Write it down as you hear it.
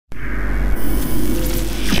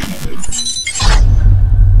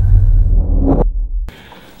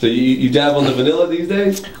So you dab on the vanilla these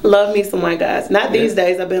days? Love me some white guys. Not these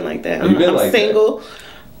days. I've been like that. I'm single,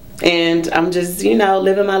 and I'm just, you know,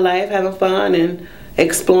 living my life, having fun, and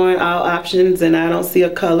exploring all options. And I don't see a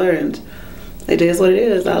color, and it is what it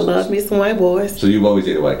is. I love me some white boys. So you've always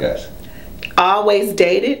dated white guys? Always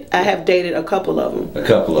dated. I have dated a couple of them. A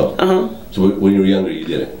couple of them. So when you were younger, you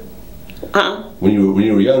did it. When you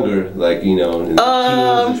were younger, like, you know, in the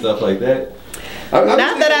teens and stuff like that.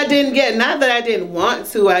 Not that I didn't want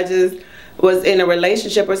to. I just was in a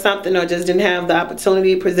relationship or something, or just didn't have the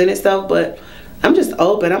opportunity to present itself. But I'm just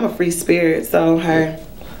open. I'm a free spirit. So hey.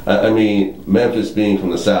 I mean, Memphis being from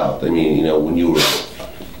the South. I mean, you know, when you were,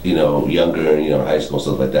 you know, younger, you know, high school,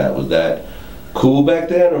 stuff like that. Was that cool back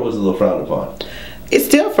then, or was it a little frowned upon? It's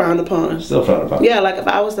still frowned upon. Still frowned upon. Yeah, like if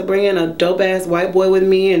I was to bring in a dope ass white boy with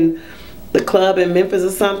me and the club in Memphis or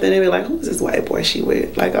something, they'd be like, who's this white boy she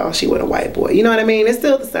with? Like, oh, she with a white boy. You know what I mean? It's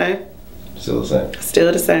still the same. Still the same.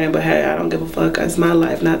 Still the same, but hey, I don't give a fuck. It's my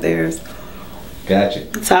life, not theirs. Gotcha.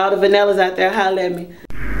 To all the vanillas out there, holla at me.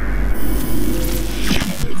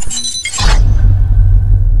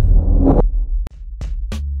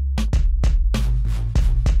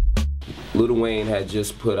 Lil Wayne had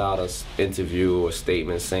just put out an interview or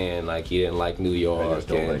statement saying like he didn't like New York. I just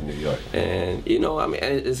don't like New York. And you know, I mean,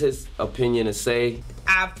 it's his opinion to say.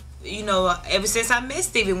 You know, ever since I met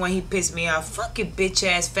Stevie when he pissed me off, fucking bitch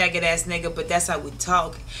ass, faggot ass nigga, but that's how we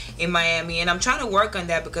talk in Miami. And I'm trying to work on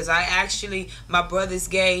that because my brother's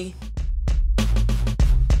gay.